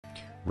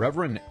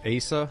Reverend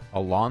Asa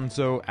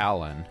Alonzo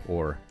Allen,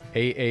 or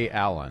A.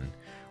 Allen,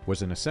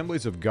 was an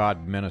Assemblies of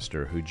God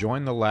minister who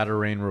joined the Latter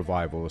Rain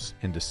revivals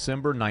in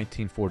December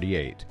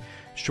 1948,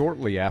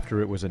 shortly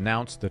after it was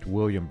announced that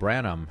William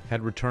Branham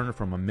had returned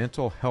from a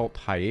mental health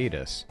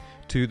hiatus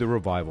to the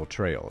revival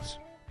trails.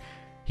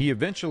 He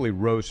eventually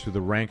rose to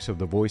the ranks of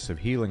the Voice of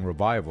Healing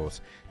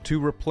revivals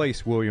to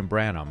replace William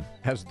Branham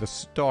as the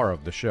star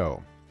of the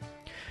show.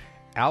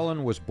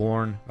 Allen was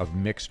born of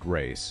mixed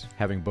race,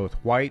 having both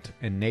white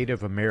and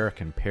Native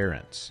American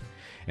parents,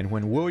 and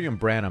when William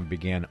Branham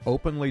began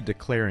openly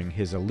declaring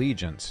his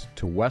allegiance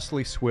to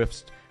Wesley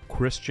Swift's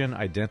Christian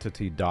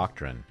identity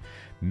doctrine,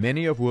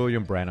 many of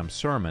William Branham's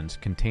sermons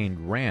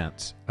contained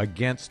rants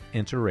against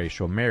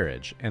interracial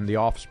marriage and the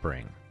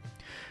offspring.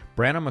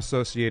 Branham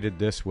associated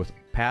this with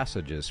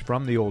passages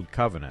from the Old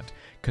Covenant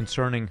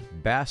concerning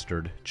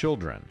bastard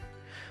children.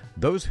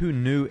 Those who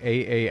knew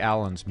A.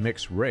 Allen's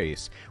mixed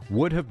race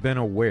would have been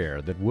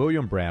aware that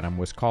William Branham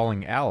was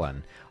calling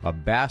Allen a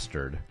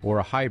bastard or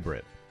a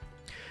hybrid.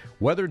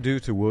 Whether due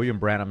to William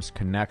Branham's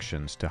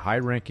connections to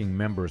high-ranking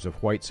members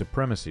of white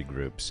supremacy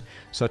groups,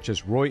 such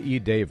as Roy E.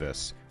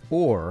 Davis,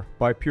 or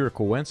by pure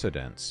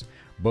coincidence,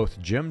 both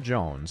Jim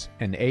Jones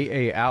and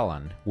A.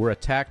 Allen were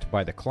attacked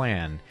by the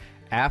Klan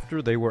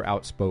after they were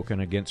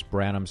outspoken against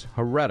Branham's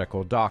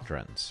heretical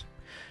doctrines.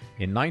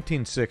 In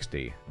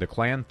 1960, the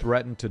Klan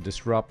threatened to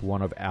disrupt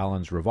one of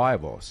Allen's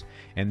revivals,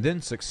 and then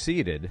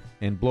succeeded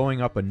in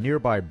blowing up a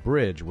nearby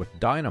bridge with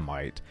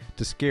dynamite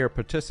to scare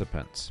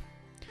participants.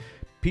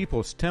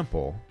 People's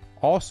Temple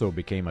also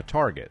became a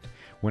target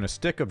when a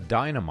stick of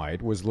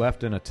dynamite was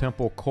left in a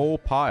temple coal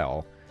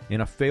pile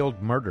in a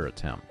failed murder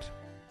attempt.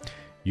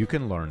 You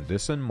can learn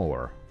this and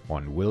more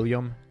on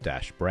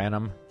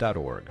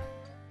william-branham.org.